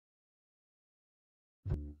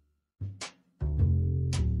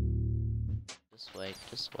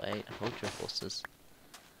Just wait. Hold your horses.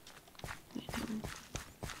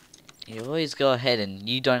 You always go ahead and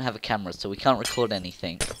you don't have a camera, so we can't record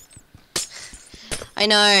anything. I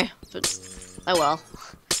know, but oh well.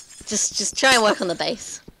 Just try and work on the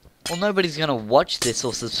base. Well, nobody's gonna watch this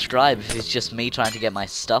or subscribe if it's just me trying to get my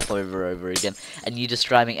stuff over again, and you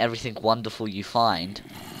describing everything wonderful you find.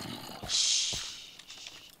 Shh.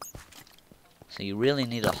 So you really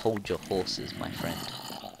need to hold your horses, my friend.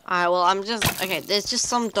 Alright, well okay, there's just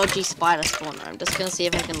some dodgy spider spawner. I'm just gonna see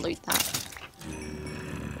if I can loot that.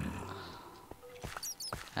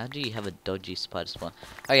 How do you have a dodgy spider spawn?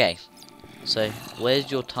 Okay, so where's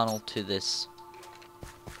your tunnel to this?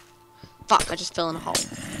 Fuck, I just fell in a hole.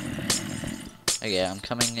 Okay, I'm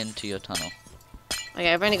coming into your tunnel.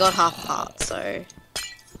 Okay, I've only got half a part, so...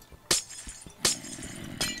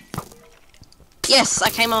 Yes, I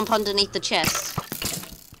came up underneath the chest.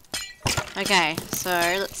 Okay, so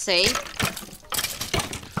let's see.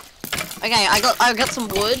 Okay, I got some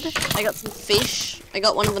wood, I got some fish, I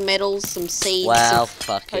got one of the metals, some seeds. Wow, some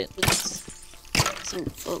fuck it. Some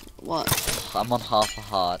what? I'm on half a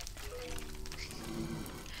heart.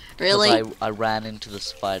 Really? I ran into the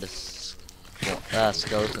skeleton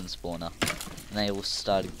spawner, and they all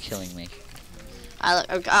started killing me.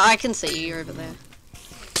 I can see you, you're over there.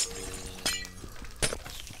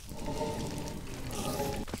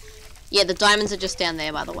 Yeah, the diamonds are just down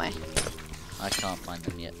there, by the way. I can't find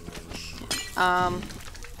them yet. Okay,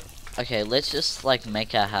 Okay, let's just like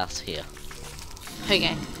make our house here.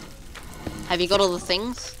 okay. Have you got all the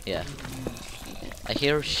things? Yeah. I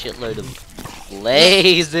hear a shitload of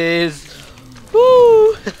lasers. Woo!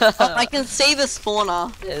 Oh, I can see the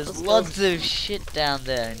spawner. There's lots of shit down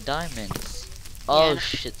there and diamonds. Oh Yeah.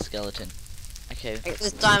 shit, skeleton. Okay,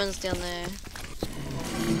 There's diamonds down there.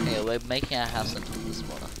 yeah, we're making our house into the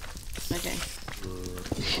spawner. Okay.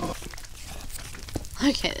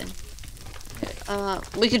 Okay then.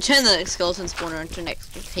 We could turn the skeleton spawner into an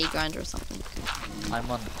XP grinder or something. I'm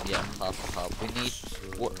on, yeah, half a heart. We need,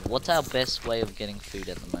 what's our best way of getting food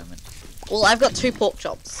at the moment? Well, I've got 2 pork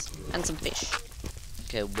chops and some fish.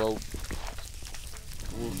 Okay, well,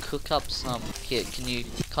 we'll cook up some, here, can you,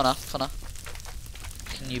 Connor,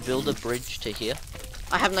 can you build a bridge to here?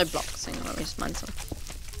 I have no blocks, hang on, let me just mine some.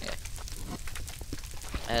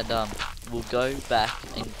 And, we'll go back,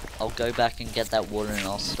 and I'll go back and get that water and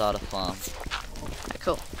I'll start a farm. Okay,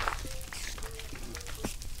 cool.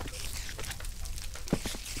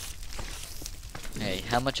 Hey,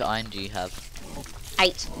 how much iron do you have?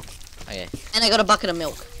 8. Okay, And I got a bucket of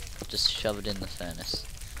milk. just shove it in the furnace.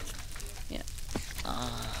 Yeah.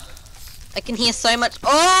 Ah. I can hear so much.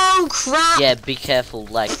 Oh, crap! Yeah, be careful,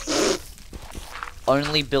 like,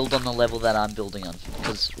 only build on the level that I'm building on,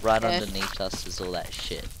 because right underneath us is all that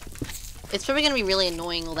shit. It's probably gonna be really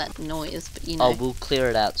annoying, all that noise, but you know. Oh, we'll clear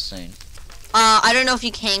it out soon. I don't know if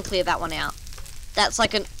you can clear that one out. That's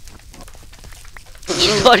like an...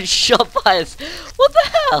 You got shot by us. What the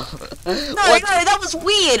hell? No, What? no, that was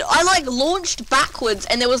weird. I like launched backwards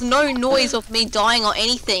and there was no noise of me dying or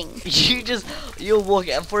anything. You're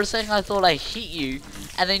walking, and for a second I thought I hit you,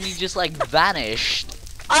 and then you just like vanished.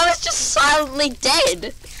 I was just silently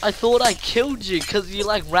dead. I thought I killed you because you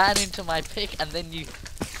like ran into my pick, and then you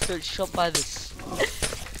got shot by this.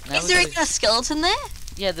 Is there even a skeleton there?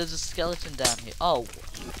 Yeah, there's a skeleton down here. Oh,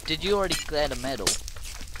 did you already clear the metal?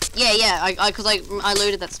 Yeah, because I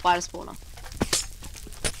looted that spider spawner.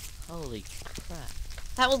 Holy crap.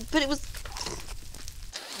 That was, but it was...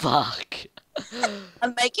 Fuck.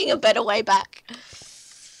 I'm making a better way back.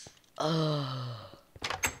 Oh.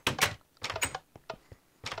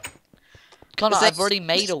 Connor, I've already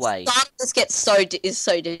made a way. This gets is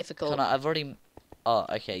so difficult. Connor, I've already... Oh,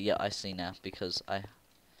 okay, yeah, I see now, because I...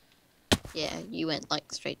 Yeah, you went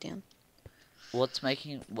like straight down. What's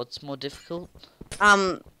more difficult?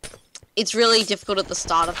 It's really difficult at the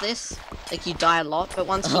start of this. Like, you die a lot, but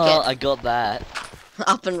once you Oh, get I got that.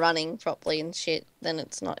 up and running properly and shit, then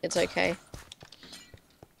it's okay.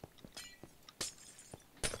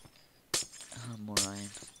 Oh, more iron.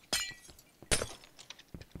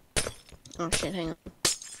 Oh shit, hang on.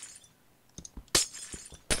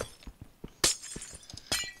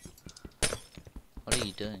 What are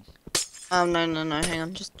you doing? No, hang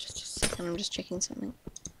on, just a second, I'm just checking something.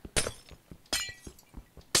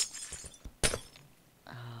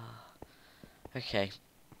 Okay.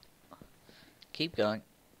 Keep going.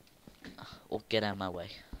 Or get out of my way.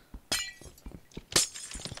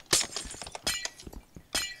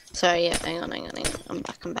 Sorry, yeah, hang on. I'm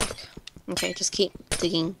back. Okay, just keep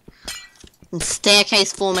digging. In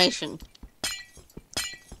staircase formation.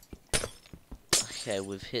 Okay,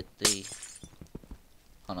 we've hit the...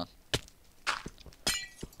 Hold on.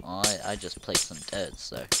 Oh, I just placed some dirt,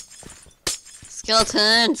 so.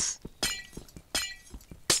 Skeletons!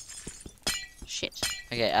 Shit.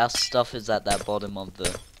 Okay, our stuff is at that bottom of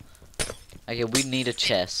the... Okay, we need a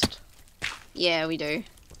chest. Yeah, we do.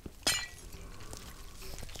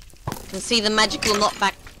 And see the magical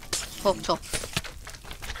knockback pork chop.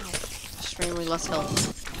 Extremely lost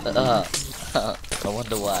health. I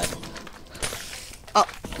wonder why. Oh,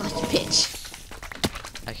 like a pitch.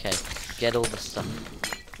 Okay, get all the stuff.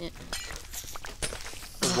 Yeah.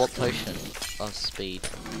 What potion? Oh, speed.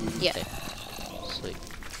 Yeah. Okay. Sweet.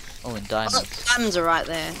 Oh, and Oh, diamonds. look, diamonds are right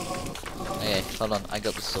there. Okay, hold on, I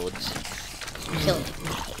got the swords. Kill it.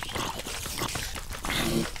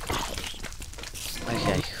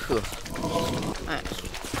 Okay, whew. Alright.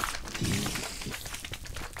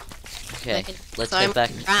 Okay, Making let's so head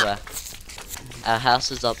back much to our house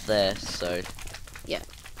is up there, so... Yeah.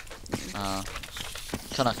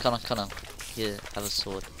 Connor. Here, have a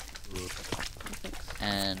sword.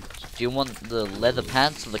 And do you want the leather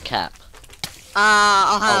pants or the cap?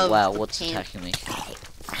 I'll have... Oh wow, what's tan. attacking me?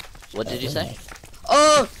 What did you say?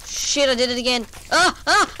 Oh, shit, I did it again.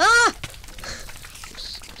 Ah!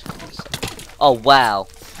 Oh wow.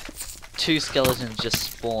 2 skeletons just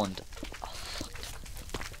spawned. Oh, fuck.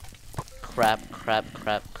 Crap.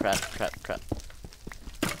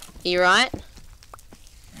 You right?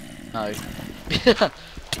 No.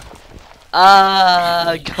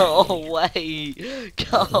 Ah, go away.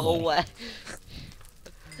 Go away.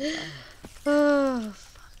 Oh,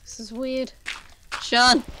 this is weird.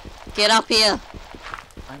 Sean, get up here.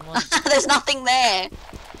 I'm on There's nothing there.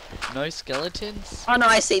 no skeletons. Oh no,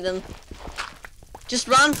 I see them. Just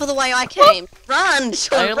run for the way I came. Run,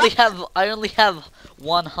 Sean, I only have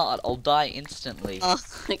 1 heart. I'll die instantly. Oh,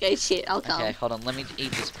 okay, shit, I'll come. Okay, hold on. Let me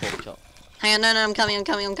eat this pork chop. Hang on, no, I'm coming.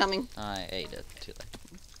 I ate it. Too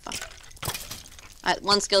late. Alright,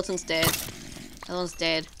 one skeleton's dead. That one's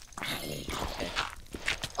dead. Okay.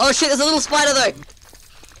 Oh shit, there's a little spider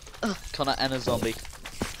though! Connor and a zombie.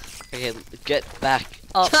 Okay, get back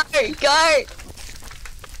up. Go!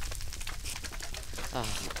 Oh,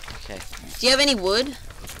 okay. Do you have any wood?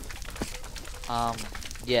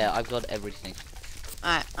 Yeah, I've got everything.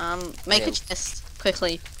 Alright, make Yeah. a chest,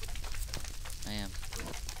 quickly. I am.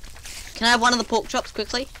 Can I have one of the pork chops,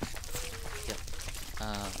 quickly? There.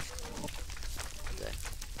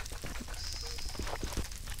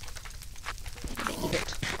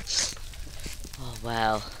 Oh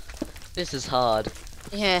wow, this is hard.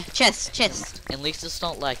 Yeah, chest. At least it's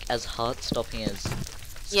not like as heart stopping as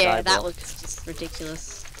Yeah, that Skyblock. was just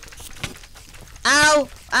ridiculous. Ow!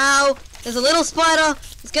 There's a little spider!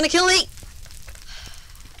 It's gonna kill me!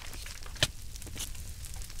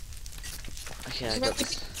 Okay, I You know, got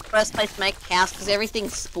this. First place to make a house because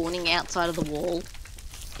everything's spawning outside of the wall.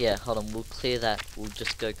 Yeah, hold on, we'll clear that. We'll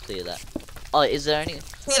just go clear that. Oh, is there any?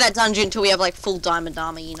 Clear that dungeon until we have like full diamond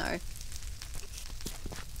armor, you know.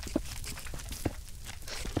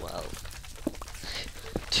 Well,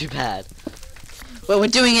 too bad. Well, we're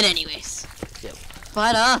doing it anyways. Yep.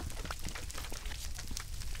 Spider!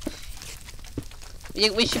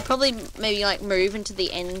 Yeah, we should probably maybe like move into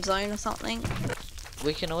the end zone or something.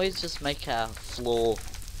 We can always just make our floor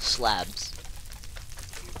slabs.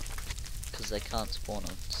 Because they can't spawn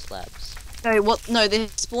on slabs. No, what? No, they're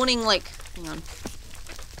spawning like. Hang on.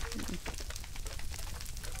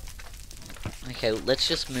 Okay, let's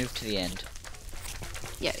just move to the end.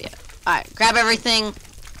 Yeah. Alright, grab everything.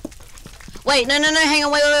 Wait, no, hang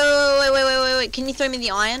on, wait. Can you throw me the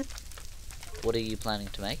iron? What are you planning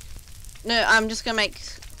to make? No, I'm just gonna make.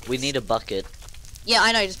 We need a bucket. Yeah,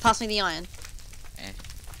 I know, just pass me the iron.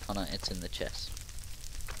 Oh no, it's in the chest.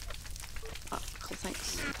 Oh, cool,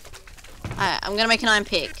 thanks. Alright, I'm gonna make an iron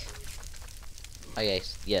pick. Okay,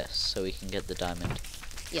 yes, so we can get the diamond.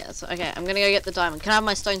 Yeah, so, okay, I'm gonna go get the diamond. Can I have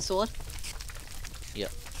my stone sword?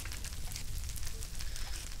 Yep.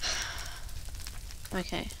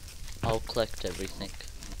 Okay. I'll collect everything.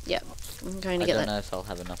 Yep. I'm going to I get don't that. know if I'll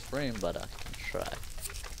have enough room, but I can try.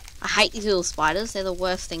 I hate these little spiders. They're the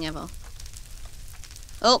worst thing ever.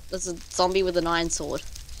 Oh, there's a zombie with an iron sword.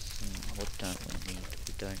 What don't we need?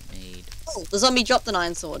 We don't need... Oh, the zombie dropped an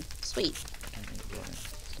iron sword. Sweet. We don't need rotten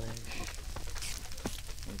flesh.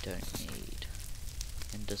 We don't need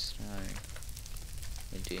ender stone.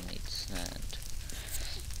 We do need sand.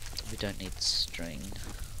 We don't need string.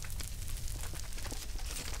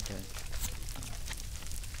 We don't...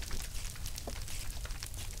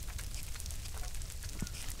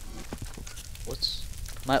 What's...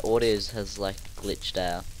 My audios has like glitched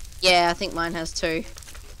out. Yeah, I think mine has too.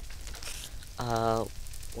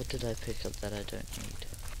 What did I pick up that I don't need?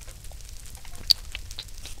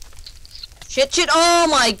 Shit, shit, oh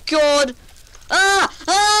my god! Ah!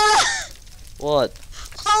 Ah! What?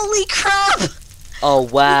 Holy crap! Oh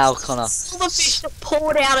wow, Connor. Silverfish that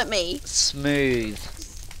poured out at me. Smooth.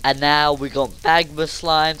 And now we got magma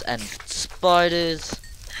slimes and spiders.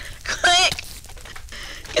 Quick!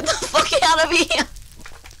 Get the fuck out of here!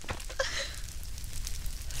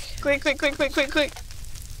 Quick, quick, quick, quick, quick, quick.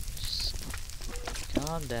 Just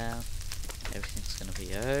calm down. Everything's gonna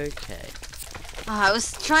be okay. I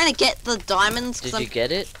was trying to get the diamonds. Did you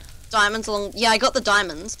get it? Diamonds along. Yeah, I got the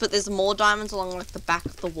diamonds, but there's more diamonds along like the back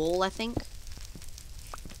of the wall, I think.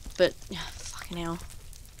 But fucking hell.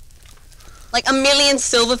 Like a million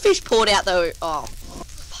silverfish poured out though. Oh,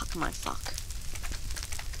 fuck my fuck.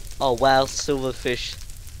 Oh wow, silverfish.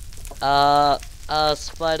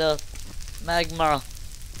 Spider, magma.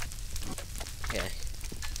 Okay.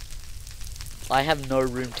 I have no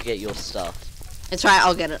room to get your stuff. It's right,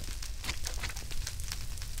 I'll get it.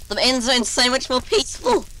 The end zone's so much more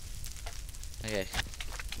peaceful. Okay.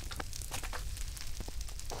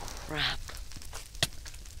 Crap.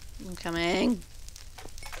 I'm coming.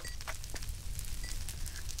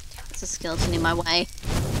 There's a skeleton in my way.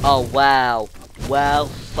 Oh wow. Wow,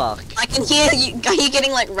 fuck. I can hear you. Are you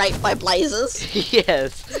getting like raped by blazes?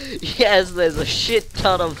 Yes. Yes, there's a shit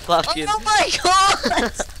ton of fucking... Oh my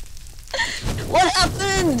god! What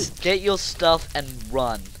happened? Get your stuff and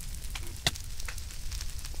run.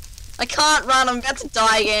 I can't run, I'm about to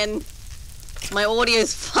die again. My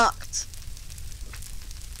audio's fucked.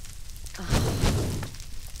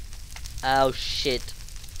 Oh shit.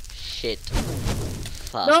 Shit.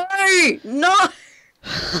 Fuck. No! No!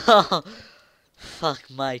 Fuck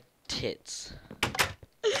my tits.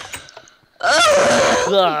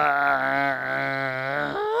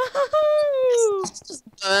 Just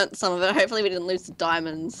burnt some of it. Hopefully we didn't lose the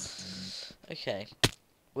diamonds. Okay.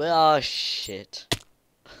 Well, oh shit.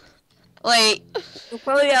 Wait, you'll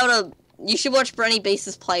probably be able to... You should watch Brenny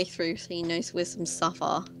Beast's playthrough so he knows where some stuff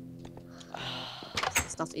are.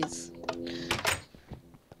 Stuff is.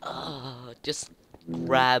 Just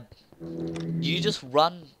grab... You just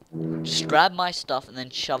run... Just grab my stuff and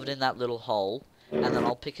then shove it in that little hole. And then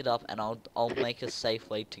I'll pick it up and I'll make a safe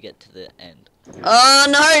way to get to the end. Oh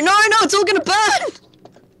no, no, no, it's all gonna burn!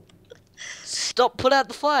 Stop, put out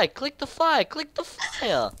the fire, click the fire, click the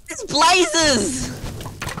fire! It's blazes!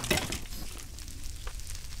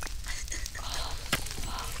 Oh,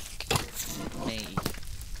 fuck me.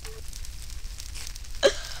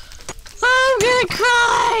 I'm gonna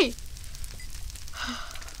cry!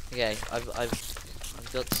 Okay, I've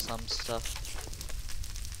got some stuff.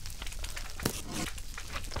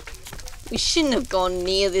 We shouldn't have gone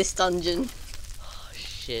near this dungeon. Oh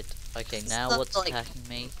shit. Okay, It's now not what's like attacking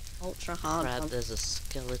me? Ultra hard. Crap, there's a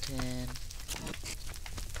skeleton.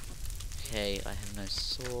 Okay, I have no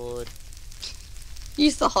sword.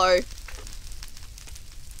 Use the hoe.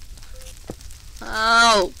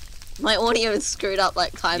 Oh! My audio is screwed up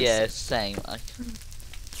like times. Yeah, same.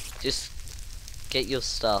 Just get your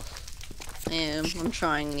stuff. I am. I'm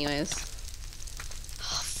trying anyways.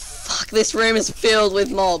 Oh, fuck, this room is filled with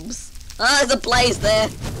mobs. Ah, there's a blaze there.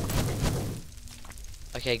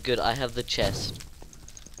 Okay, good. I have the chest.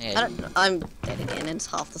 I Yeah. don't, I'm dead again. It's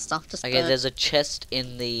half the stuff just Okay, burnt. there's a chest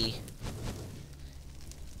in the...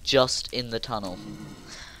 Just in the tunnel.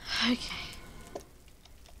 Okay.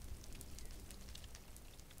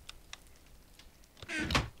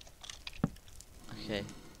 Okay.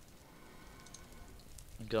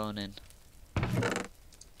 I'm going in.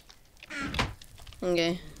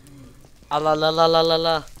 Okay. Ah la la la la la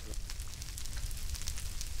la.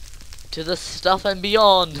 To the stuff and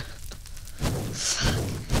beyond.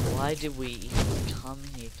 Why did we even come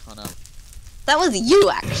here, Connor? That was you,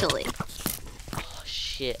 actually. Oh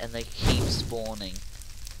shit, and they keep spawning.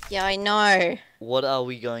 Yeah, I know. What are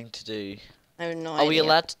we going to do? I have no Are idea. we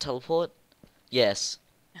allowed to teleport? Yes.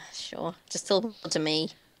 Sure. Just teleport to me.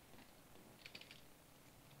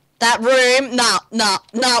 That room? No, no,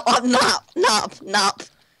 no, no, no, no.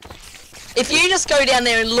 If you just go down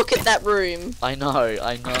there and look at that room. I know,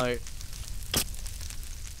 I know.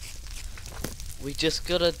 We just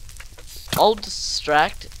gotta... I'll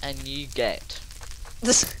distract and you get.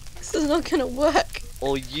 This is not gonna work.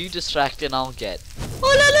 Or you distract and I'll get.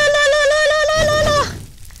 Oh, la la la la la la la la.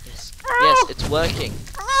 Yes. Ow. Yes, it's working.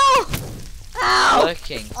 Ow! Ow!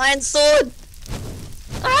 Working. Iron sword!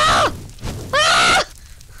 Ah! Ah!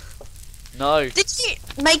 No. Did you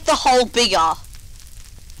make the hole bigger?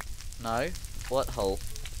 No. What hole?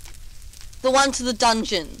 The one to the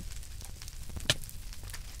dungeon.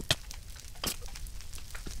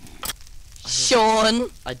 Sean.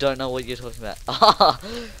 I don't know what you're talking about.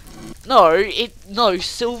 No,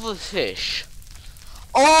 silverfish.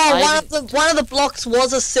 Oh, one of the blocks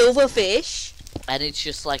was a silverfish. And it's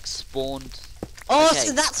just like spawned. Oh, Okay.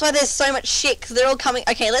 so that's why there's so much shit, 'cause they're all coming.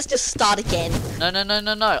 Okay, let's just start again.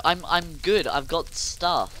 No. I'm good. I've got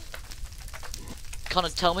stuff. Connor,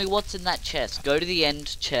 tell me what's in that chest. Go to the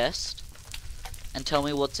end chest and tell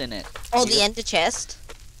me what's in it. Oh, the ender chest?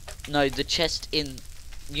 No, the chest in...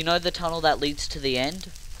 You know the tunnel that leads to the end?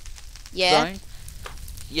 Yeah. Zone?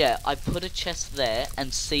 Yeah, I put a chest there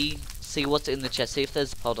and see what's in the chest. See if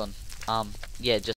there's... Hold on. Yeah, just...